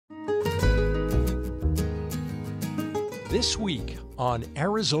This week on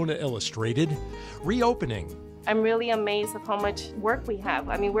Arizona Illustrated, reopening. I'm really amazed of how much work we have.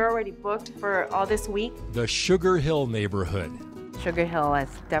 I mean, we're already booked for all this week. The Sugar Hill neighborhood. Sugar Hill has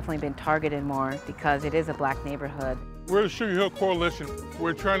definitely been targeted more because it is a black neighborhood. We're the Sugar Hill Coalition.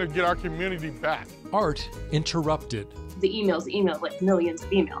 We're trying to get our community back. Art interrupted. The emails, like millions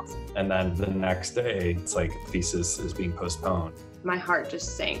of emails. And then the next day, it's like thesis is being postponed. My heart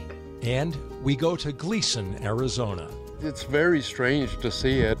just sank. And we go to Gleeson, Arizona. It's very strange to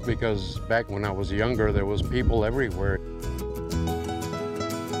see it because back when I was younger, there was people everywhere.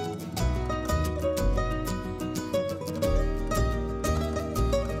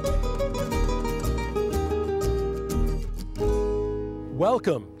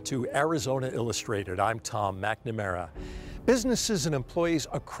 Welcome to Arizona Illustrated. I'm Tom McNamara. Businesses and employees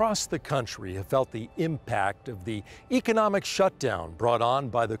across the country have felt the impact of the economic shutdown brought on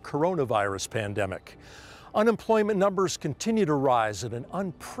by the coronavirus pandemic. Unemployment numbers continue to rise at an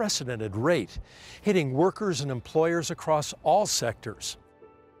unprecedented rate, hitting workers and employers across all sectors.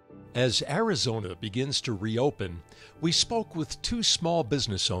 As Arizona begins to reopen, we spoke with two small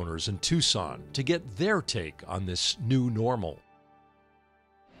business owners in Tucson to get their take on this new normal.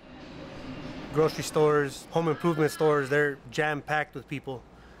 Grocery stores, home improvement stores, they're jam-packed with people.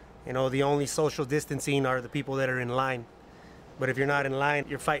 You know, the only social distancing are the people that are in line. But if you're not in line,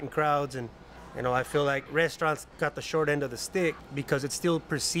 you're fighting crowds. And, you know, I feel like restaurants got the short end of the stick because it's still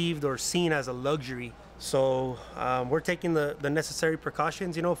perceived or seen as a luxury. So we're taking the necessary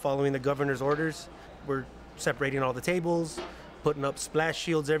precautions, you know, following the governor's orders. We're separating all the tables, putting up splash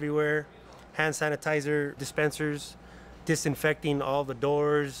shields everywhere, hand sanitizer dispensers, disinfecting all the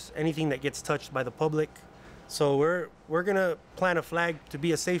doors, anything that gets touched by the public. So we're gonna plant a flag to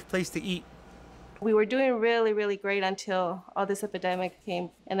be a safe place to eat. We were doing really, really great until all this epidemic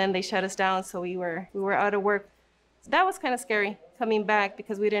came, and then they shut us down, so we were out of work. So that was kind of scary coming back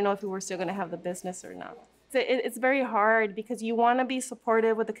because we didn't know if we were still gonna have the business or not. It's very hard because you wanna be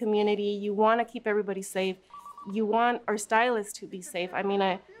supportive with the community, you wanna keep everybody safe, you want our stylists to be safe. I mean,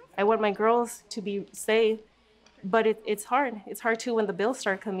 I want my girls to be safe, but it's hard. It's hard too when the bills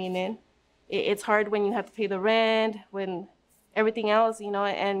start coming in. It's hard when you have to pay the rent, when everything else, you know,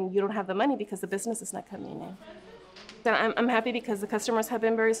 and you don't have the money because the business is not coming in. And I'm happy because the customers have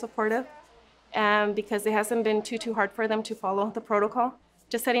been very supportive and because it hasn't been too hard for them to follow the protocol.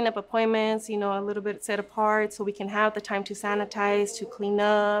 Just setting up appointments, you know, a little bit set apart so we can have the time to sanitize, to clean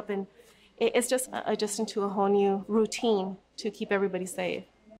up, and it's just adjusting to a whole new routine to keep everybody safe.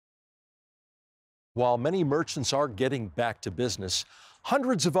 While many merchants are getting back to business,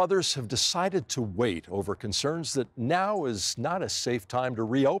 hundreds of others have decided to wait over concerns that now is not a safe time to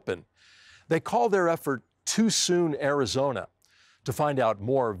reopen. They call their effort Too Soon Arizona. To find out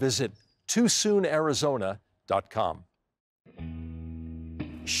more, visit toosoonarizona.com.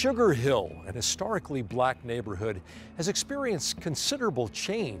 Sugar Hill, an historically black neighborhood, has experienced considerable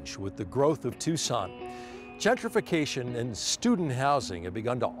change with the growth of Tucson. Gentrification and student housing have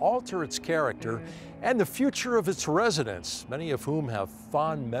begun to alter its character and the future of its residents, many of whom have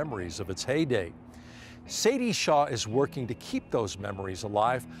fond memories of its heyday. Sadie Shaw is working to keep those memories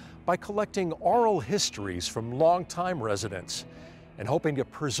alive by collecting oral histories from longtime residents and hoping to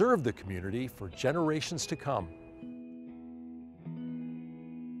preserve the community for generations to come.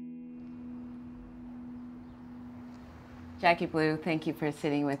 Jackie Blue, thank you for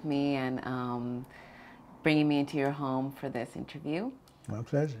sitting with me and bringing me into your home for this interview. My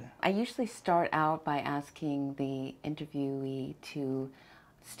pleasure. I usually start out by asking the interviewee to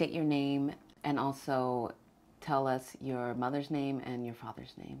state your name and also tell us your mother's name and your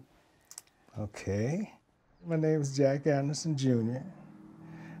father's name. Okay. My name is Jack Anderson, Jr.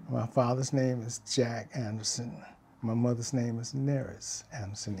 My father's name is Jack Anderson. My mother's name is Neres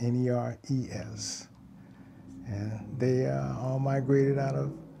Anderson, N-E-R-E-S. And they all migrated out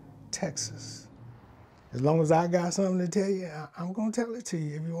of Texas. As long as I got something to tell you, I'm gonna tell it to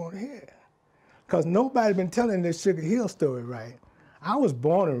you if you want to hear it. Because nobody's been telling this Sugar Hill story right. I was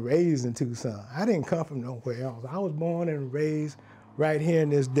born and raised in Tucson. I didn't come from nowhere else. I was born and raised right here in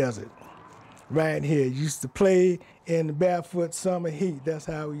this desert. Right here. Used to play in the barefoot summer heat. That's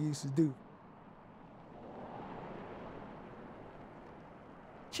how we used to do.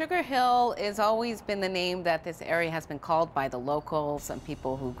 Sugar Hill has always been the name that this area has been called by the locals and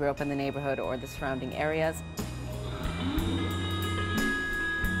people who grew up in the neighborhood or the surrounding areas.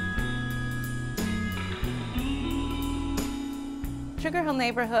 Sugar Hill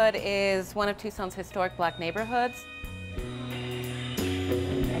neighborhood is one of Tucson's historic black neighborhoods.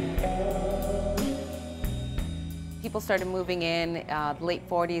 People started moving in late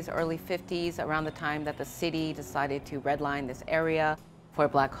 40s, early 50s, around the time that the city decided to redline this area for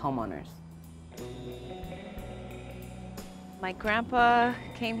Black homeowners. My grandpa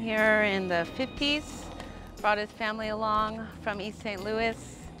came here in the 50s, brought his family along from East St. Louis,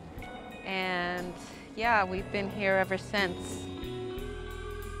 and yeah, we've been here ever since.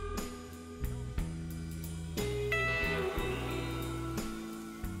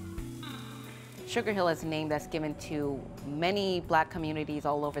 Sugar Hill is a name that's given to many Black communities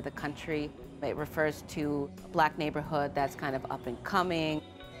all over the country. It refers to a Black neighborhood that's kind of up and coming.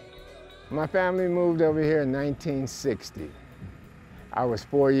 My family moved over here in 1960. I was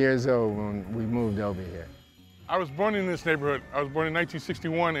 4 years old when we moved over here. I was born in this neighborhood. I was born in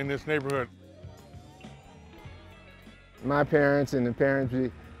 1961 in this neighborhood. My parents and the parents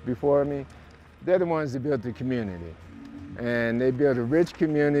before me, they're the ones that built the community. And they built a rich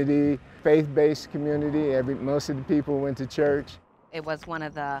community, faith-based community. Most of the people went to church. It was one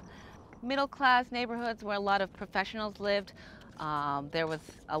of the middle-class neighborhoods where a lot of professionals lived. There was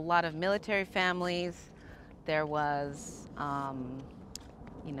a lot of military families. There was,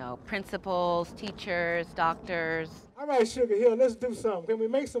 you know, principals, teachers, doctors. All right, Sugar Hill, let's do something. Can we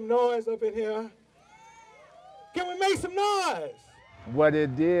make some noise up in here? Can we make some noise? What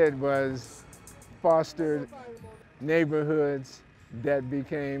it did was fostered neighborhoods that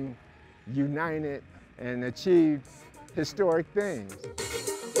became united and achieved historic things.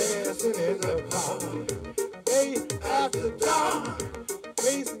 Dancing in the park, day after dark,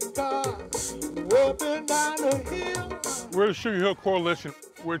 racing cars, up and down the hill. We're the Sugar Hill Coalition.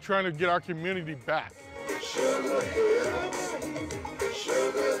 We're trying to get our community back. Sugar Hill,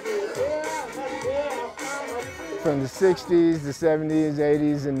 Sugar Hill. From the 60s, the 70s,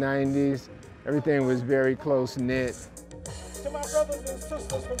 80s, and 90s, everything was very close-knit. To my brothers and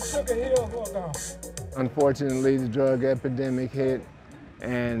sisters from Sugar Hill, welcome. Unfortunately, the drug epidemic hit,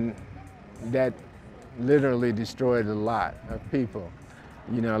 and that literally destroyed a lot of people.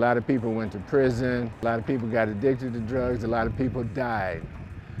 You know, a lot of people went to prison, a lot of people got addicted to drugs, a lot of people died.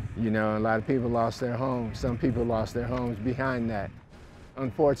 You know, a lot of people lost their homes. Some people lost their homes behind that.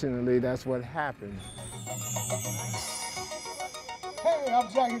 Unfortunately, that's what happened. Hey,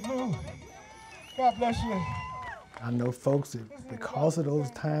 I'm Jackie Blue. God bless you. I know folks that because of those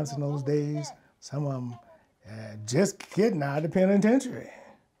times and those days, some of them just getting out of the penitentiary,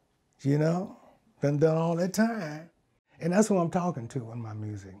 you know? Been done all that time. And that's who I'm talking to in my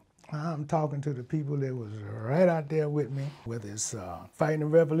music. I'm talking to the people that was right out there with me, whether it's fighting the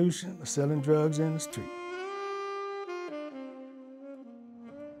revolution or selling drugs in the street.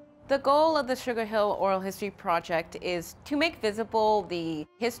 The goal of the Sugar Hill Oral History Project is to make visible the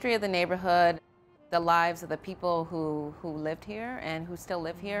history of the neighborhood, the lives of the people who lived here and who still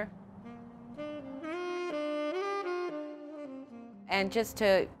live here. And just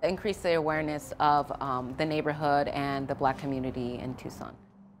to increase the awareness of the neighborhood and the Black community in Tucson.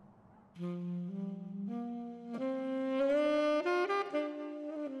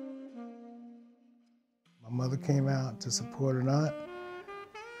 My mother came out to support an aunt,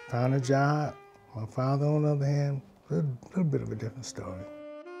 found a job. My father, on the other hand, a little bit of a different story.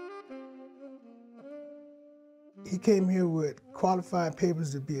 He came here with qualified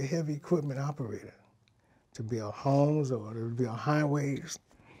papers to be a heavy equipment operator, to build homes or to build highways.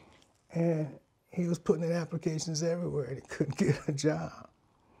 And he was putting in applications everywhere and he couldn't get a job.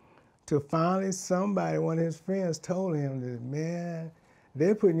 Till finally somebody, one of his friends, told him that, man,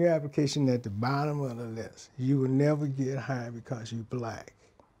 they're putting your application at the bottom of the list. You will never get hired because you're Black.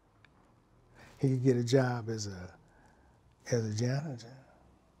 He could get a job as a janitor,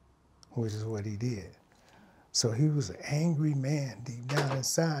 which is what he did. So he was an angry man deep down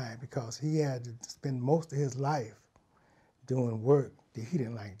inside because he had to spend most of his life doing work that he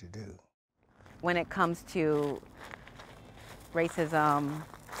didn't like to do. When it comes to racism,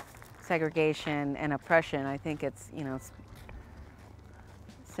 segregation, and oppression, I think it's, you know,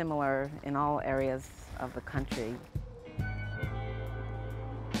 similar in all areas of the country.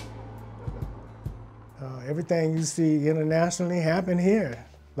 Everything you see internationally happened here,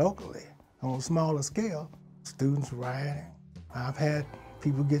 locally, on a smaller scale. Students rioting. I've had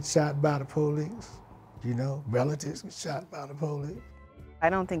people get shot by the police, you know, relatives get shot by the police.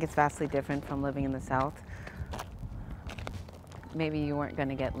 I don't think it's vastly different from living in the South. Maybe you weren't going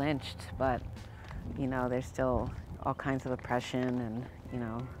to get lynched, but, you know, there's still all kinds of oppression and, you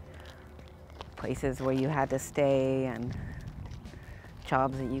know, places where you had to stay and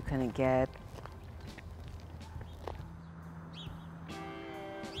jobs that you couldn't get.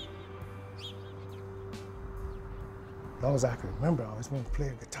 As long as I can remember, I always wanted to play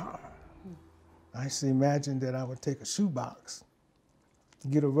a guitar. I used to imagine that I would take a shoebox,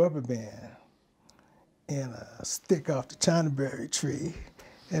 get a rubber band, and a stick off the Chinaberry tree,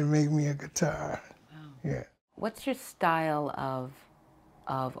 and make me a guitar. Wow. Yeah. What's your style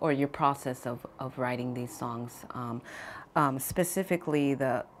or your process of writing these songs? Specifically,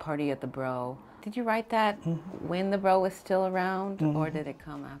 the Party at the Bro. Did you write that when the Bro was still around, or did it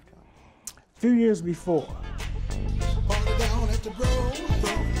come after? A few years before. Party down at the Bro.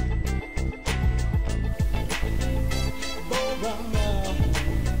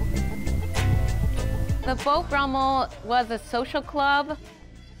 The Boat Brummel was a social club.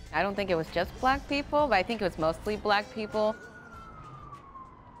 I don't think it was just black people, but I think it was mostly black people.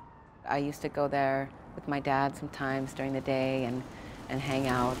 I used to go there with my dad sometimes during the day and hang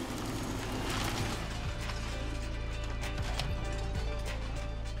out.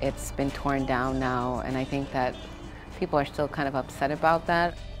 It's been torn down now, and I think that people are still kind of upset about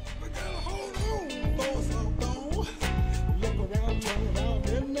that.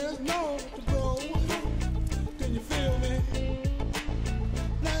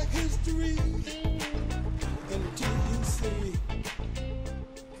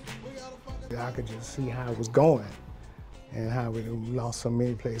 I could just see how it was going and how we lost so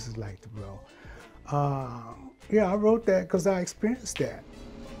many places like the Bro. Yeah, I wrote that because I experienced that.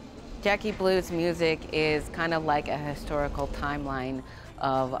 Jackie Blue's music is kind of like a historical timeline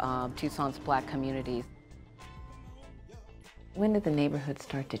of Tucson's black communities. When did the neighborhood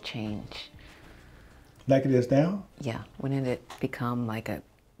start to change? Like it is now? Yeah, when did it become like a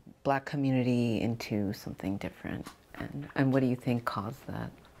black community into something different? And what do you think caused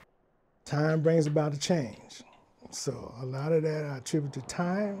that? Time brings about a change. So a lot of that I attribute to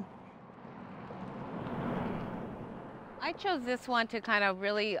time. I chose this one to kind of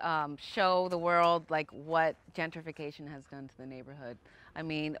really show the world like what gentrification has done to the neighborhood. I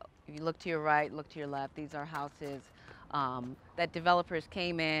mean, if you look to your right, look to your left, these are houses that developers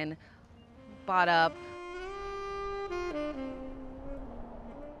came in, bought up.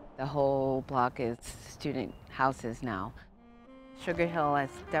 The whole block is student houses now. Sugar Hill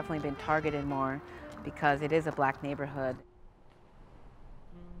has definitely been targeted more because it is a black neighborhood.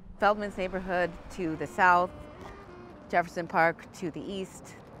 Feldman's neighborhood to the south, Jefferson Park to the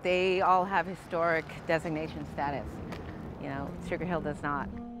east, they all have historic designation status. You know, Sugar Hill does not.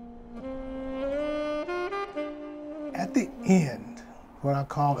 At the end, what I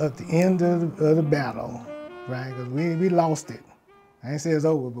call at the end of the battle, right? Because we lost it. I ain't say it's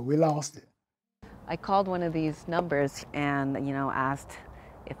over, but we lost it. I called one of these numbers and, you know, asked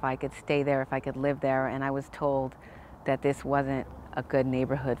if I could stay there, if I could live there, and I was told that this wasn't a good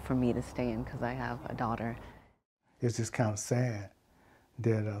neighborhood for me to stay in because I have a daughter. It's just kind of sad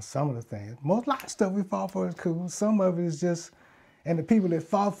that some of the things, lot of stuff we fought for is cool. Some of it is just, and the people that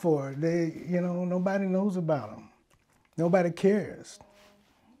fought for it, they, you know, nobody knows about them. Nobody cares.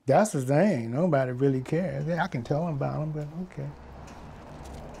 That's the thing. Nobody really cares. Yeah, I can tell them about them, but okay.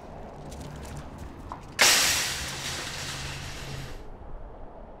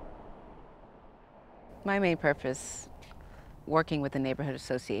 My main purpose working with the Neighborhood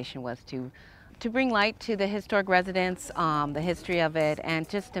Association was to bring light to the historic residents, the history of it, and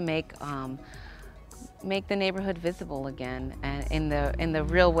just to make the neighborhood visible again, and in the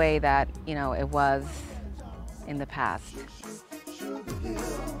real way that, you know, it was in the past.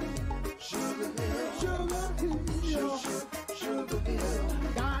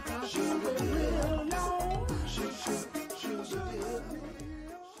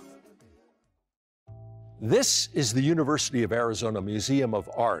 This is the University of Arizona Museum of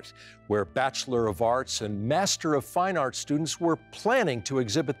Art, where Bachelor of Arts and Master of Fine Arts students were planning to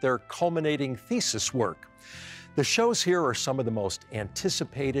exhibit their culminating thesis work. The shows here are some of the most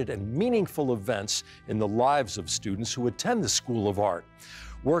anticipated and meaningful events in the lives of students who attend the School of Art,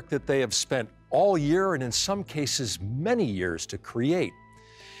 work that they have spent all year and in some cases many years to create.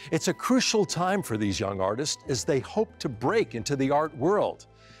 It's a crucial time for these young artists as they hope to break into the art world.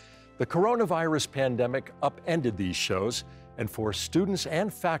 The coronavirus pandemic upended these shows and forced students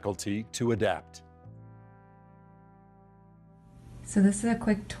and faculty to adapt. So this is a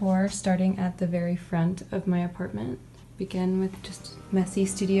quick tour starting at the very front of my apartment. Begin with just a messy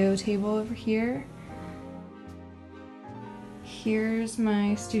studio table over here. Here's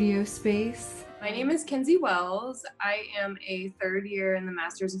my studio space. My name is Kinsey Wells. I am a third year in the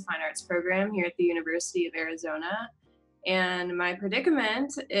Masters of Fine Arts program here at the University of Arizona. And my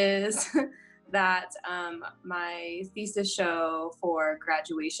predicament is that my thesis show for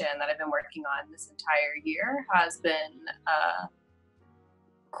graduation that I've been working on this entire year has been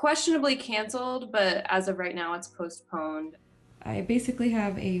questionably canceled, but as of right now, it's postponed. I basically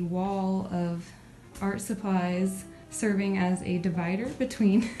have a wall of art supplies serving as a divider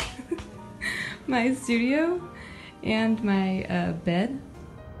between my studio and my bed.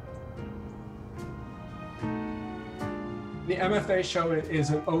 The MFA show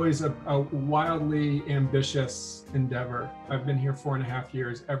is always a wildly ambitious endeavor. I've been here 4.5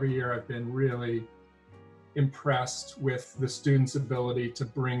 years. Every year I've been really impressed with the students' ability to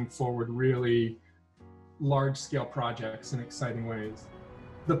bring forward really large-scale projects in exciting ways.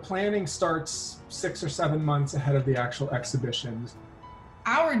 The planning starts 6 or 7 months ahead of the actual exhibitions.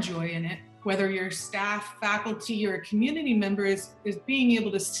 Our joy in it, whether you're staff, faculty, or community members, is being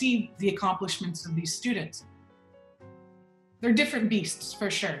able to see the accomplishments of these students. They're different beasts, for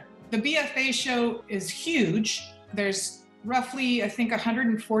sure. The BFA show is huge. There's roughly, I think,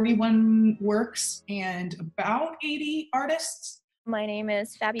 141 works and about 80 artists. My name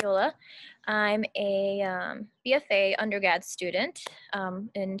is Fabiola. I'm a BFA undergrad student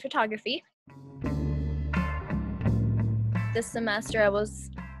in photography. This semester I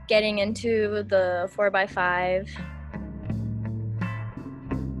was getting into the 4x5.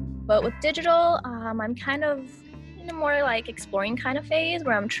 But with digital, I'm kind of in a more like exploring kind of phase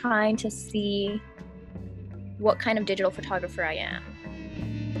where I'm trying to see what kind of digital photographer I am.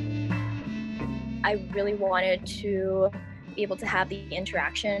 I really wanted to be able to have the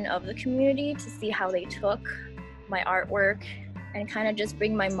interaction of the community to see how they took my artwork and kind of just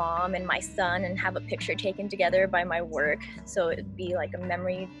bring my mom and my son and have a picture taken together by my work so it'd be like a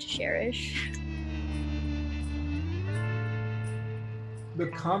memory to cherish. The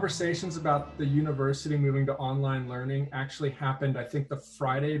conversations about the university moving to online learning actually happened, I think, the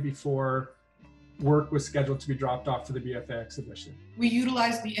Friday before work was scheduled to be dropped off for the BFA exhibition. We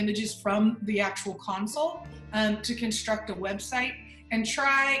utilized the images from the actual console to construct a website and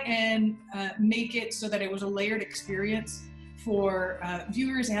try and make it so that it was a layered experience for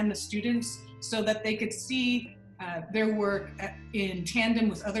viewers and the students so that they could see their work in tandem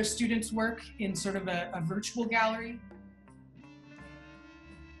with other students' work in sort of a virtual gallery.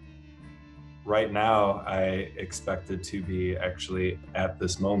 Right now, I expected to be actually at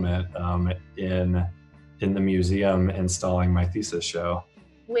this moment in the museum installing my thesis show.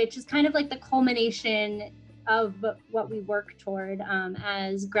 Which is kind of like the culmination of what we work toward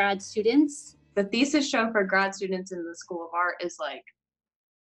as grad students. The thesis show for grad students in the School of Art is like,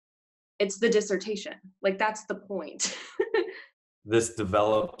 it's the dissertation. Like, that's the point. This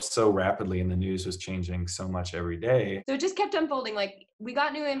developed so rapidly and the news was changing so much every day. So it just kept unfolding. Like, we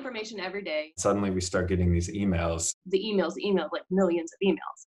got new information every day. Suddenly we start getting these emails. The emails, like millions of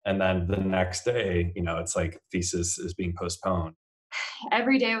emails. And then the next day, you know, it's like thesis is being postponed.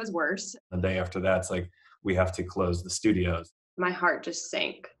 Every day was worse. The day after that, it's like, we have to close the studios. My heart just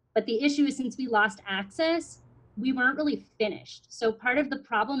sank. But the issue is, since we lost access, we weren't really finished. So part of the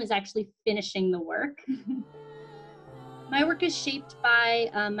problem is actually finishing the work. My work is shaped by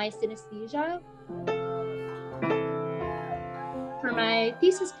my synesthesia. For my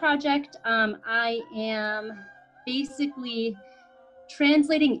thesis project, I am basically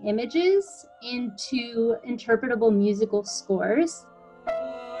translating images into interpretable musical scores.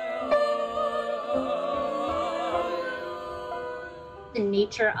 The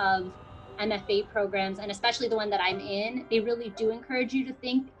nature of MFA programs, and especially the one that I'm in, they really do encourage you to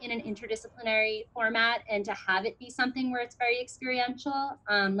think in an interdisciplinary format and to have it be something where it's very experiential.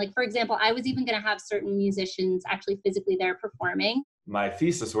 Like, for example, I was even going to have certain musicians actually physically there performing. My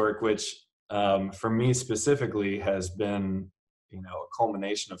thesis work, which for me specifically has been, you know, a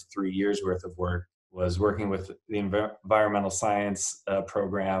culmination of 3 years worth of work, was working with the environmental science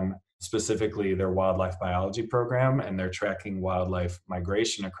program, specifically their wildlife biology program, and they're tracking wildlife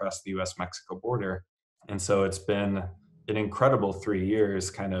migration across the US-Mexico border. And so it's been an incredible 3 years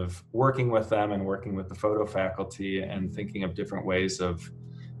kind of working with them and working with the photo faculty and thinking of different ways of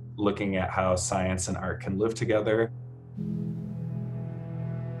looking at how science and art can live together.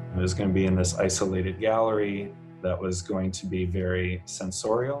 It was going to be in this isolated gallery that was going to be very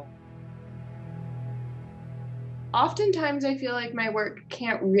sensorial. Oftentimes I feel like my work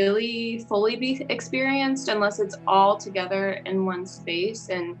can't really fully be experienced unless it's all together in one space.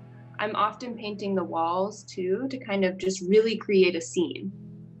 And I'm often painting the walls too, to kind of just really create a scene.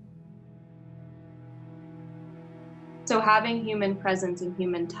 So having human presence and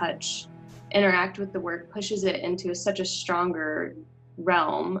human touch interact with the work pushes it into such a stronger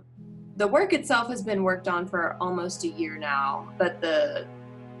realm. The work itself has been worked on for almost a year now, but the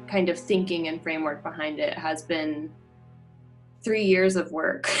kind of thinking and framework behind it has been 3 years of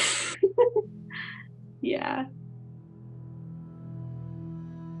work. Yeah.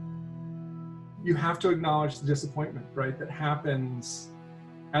 You have to acknowledge the disappointment, right, that happens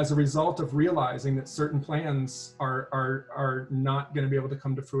as a result of realizing that certain plans are not going to be able to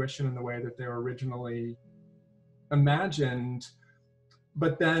come to fruition in the way that they were originally imagined.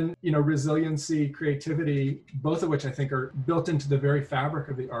 But then, you know, resiliency, creativity, both of which I think are built into the very fabric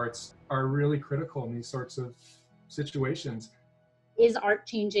of the arts, are really critical in these sorts of situations. Is art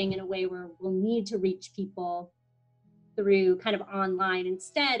changing in a way where we'll need to reach people through kind of online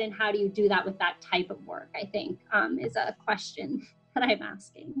instead? And how do you do that with that type of work, I think, is a question that I'm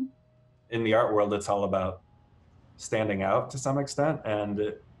asking. In the art world, it's all about standing out to some extent.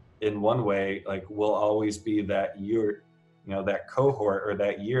 And in one way, like, we'll always be that year, you know, that cohort or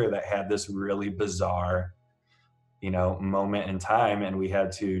that year that had this really bizarre, you know, moment in time, and we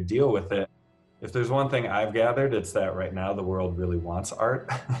had to deal with it. If there's one thing I've gathered, it's that right now the world really wants art.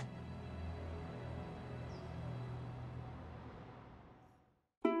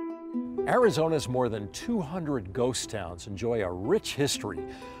 Arizona's more than 200 ghost towns enjoy a rich history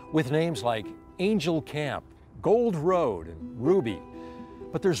with names like Angel Camp, Gold Road, and Ruby.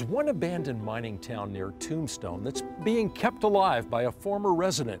 But there's one abandoned mining town near Tombstone that's being kept alive by a former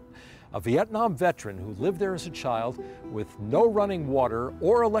resident, a Vietnam veteran who lived there as a child with no running water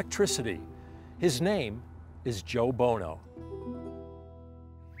or electricity. His name is Joe Bono.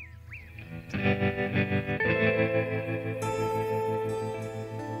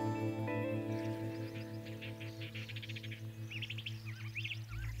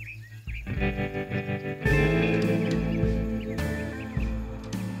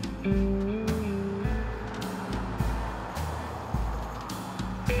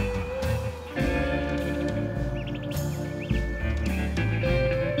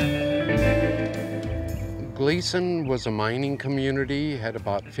 Gleeson was a mining community, had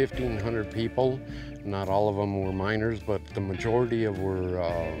about 1,500 people. Not all of them were miners, but the majority of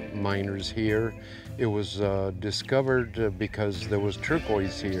were miners here. It was discovered because there was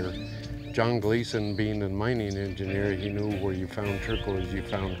turquoise here. John Gleeson, being a mining engineer, he knew where you found turquoise, you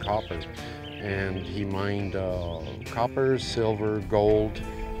found copper. And he mined copper, silver, gold,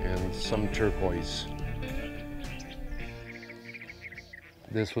 and some turquoise.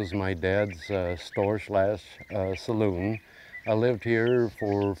 This was my dad's store/saloon. I lived here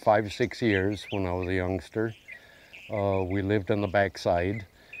for 5-6 years when I was a youngster. We lived on the backside.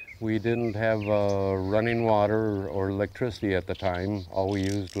 We didn't have running water or electricity at the time. All we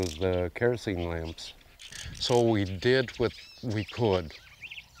used was the kerosene lamps. So we did what we could.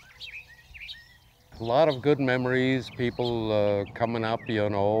 A lot of good memories, people coming up, you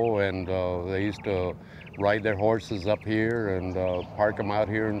know, and they used to ride their horses up here and park them out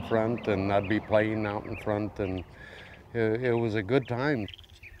here in front, and I'd be playing out in front, and it was a good time.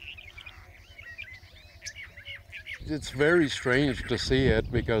 It's very strange to see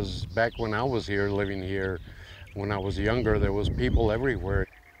it because back when I was here, living here, when I was younger, there was people everywhere.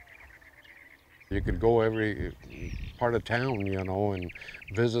 You could go every part of town, you know, and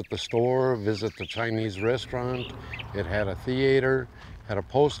visit the store, visit the Chinese restaurant. It had a theater, had a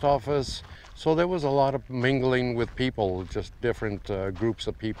post office. So there was a lot of mingling with people, just different groups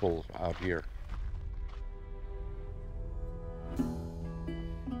of people out here.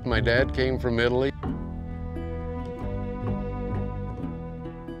 My dad came from Italy,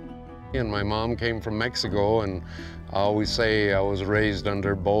 and my mom came from Mexico, and I always say I was raised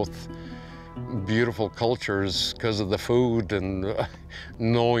under both beautiful cultures because of the food and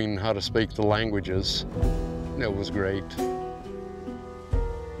knowing how to speak the languages. It was great.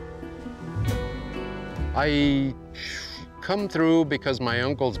 I come through because my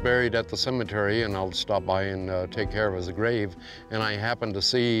uncle's buried at the cemetery, and I'll stop by and take care of his grave. And I happened to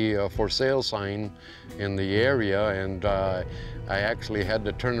see a for sale sign in the area, and I actually had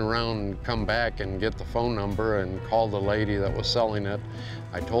to turn around and come back and get the phone number and call the lady that was selling it.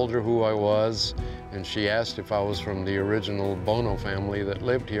 I told her who I was, and she asked if I was from the original Bono family that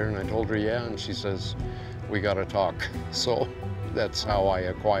lived here, and I told her yeah, and she says, we gotta talk. So that's how I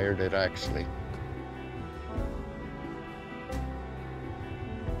acquired it, actually.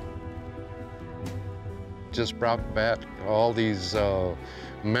 Just brought back all these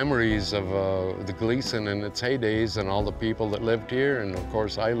memories of the Gleeson in its heydays and all the people that lived here, and of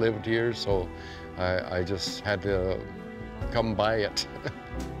course I lived here, so I just had to come by it.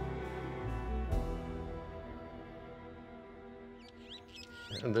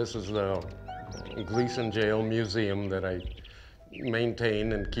 And this is the Gleeson Jail Museum that I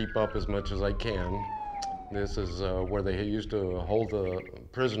maintain and keep up as much as I can. This is where they used to hold the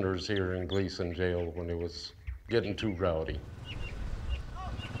prisoners here in Gleeson Jail when it was getting too rowdy.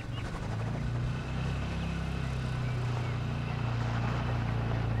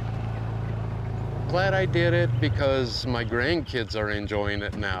 glad I did it because my grandkids are enjoying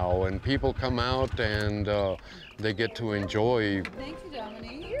it now, and people come out and they get to enjoy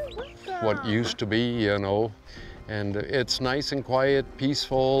what used to be, you know. And it's nice and quiet,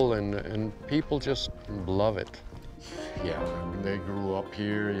 peaceful, and people just love it. Yeah, I mean, they grew up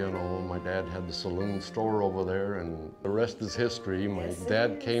here, you know. My dad had the saloon store over there, and the rest is history. My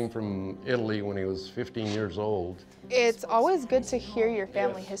dad came from Italy when he was 15 years old. It's always good to hear your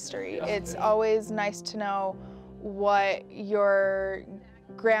family history. It's always nice to know what your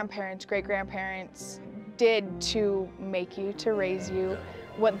grandparents, great-grandparents did to make you, to raise you,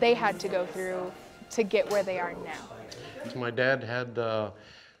 what they had to go through to get where they are now. My dad had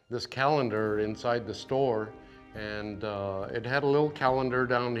this calendar inside the store, and it had a little calendar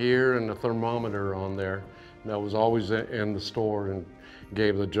down here and a thermometer on there. That was always in the store, and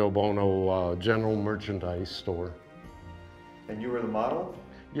gave the Joe Bono general merchandise store. And you were the model?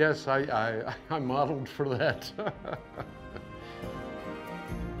 Yes, I modeled for that.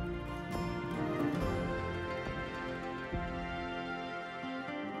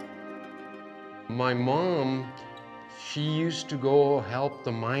 My mom, she used to go help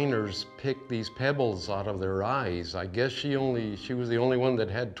the miners pick these pebbles out of their eyes. I guess she was the only one that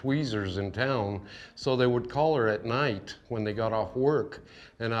had tweezers in town, so they would call her at night when they got off work.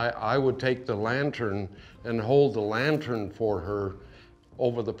 And I would take the lantern and hold the lantern for her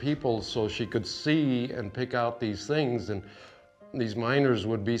over the people so she could see and pick out these things. And these miners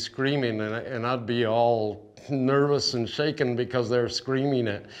would be screaming, and I'd be all nervous and shaken because they're screaming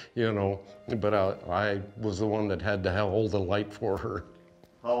it, you know. But I was the one that had to hold the light for her.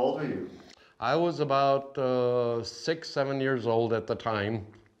 How old were you? I was about 6, 7 years old at the time.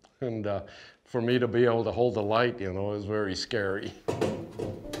 And for me to be able to hold the light, you know, was very scary.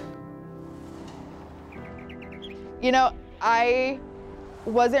 You know, I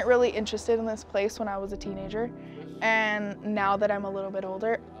wasn't really interested in this place when I was a teenager. And now that I'm a little bit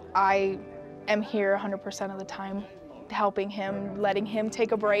older, I am here 100% of the time, helping him, letting him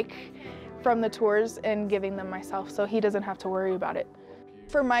take a break from the tours and giving them myself so he doesn't have to worry about it.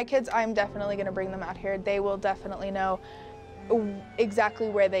 For my kids, I'm definitely going to bring them out here. They will definitely know exactly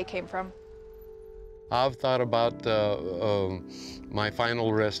where they came from. I've thought about my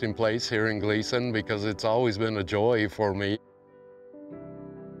final resting place here in Gleeson because it's always been a joy for me.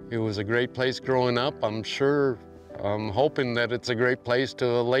 It was a great place growing up. I'm hoping that it's a great place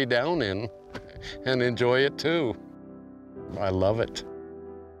to lay down in and enjoy it too. I love it.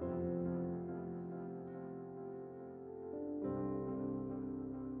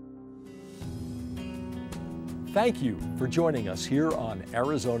 Thank you for joining us here on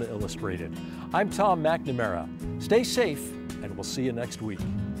Arizona Illustrated. I'm Tom McNamara. Stay safe, and we'll see you next week.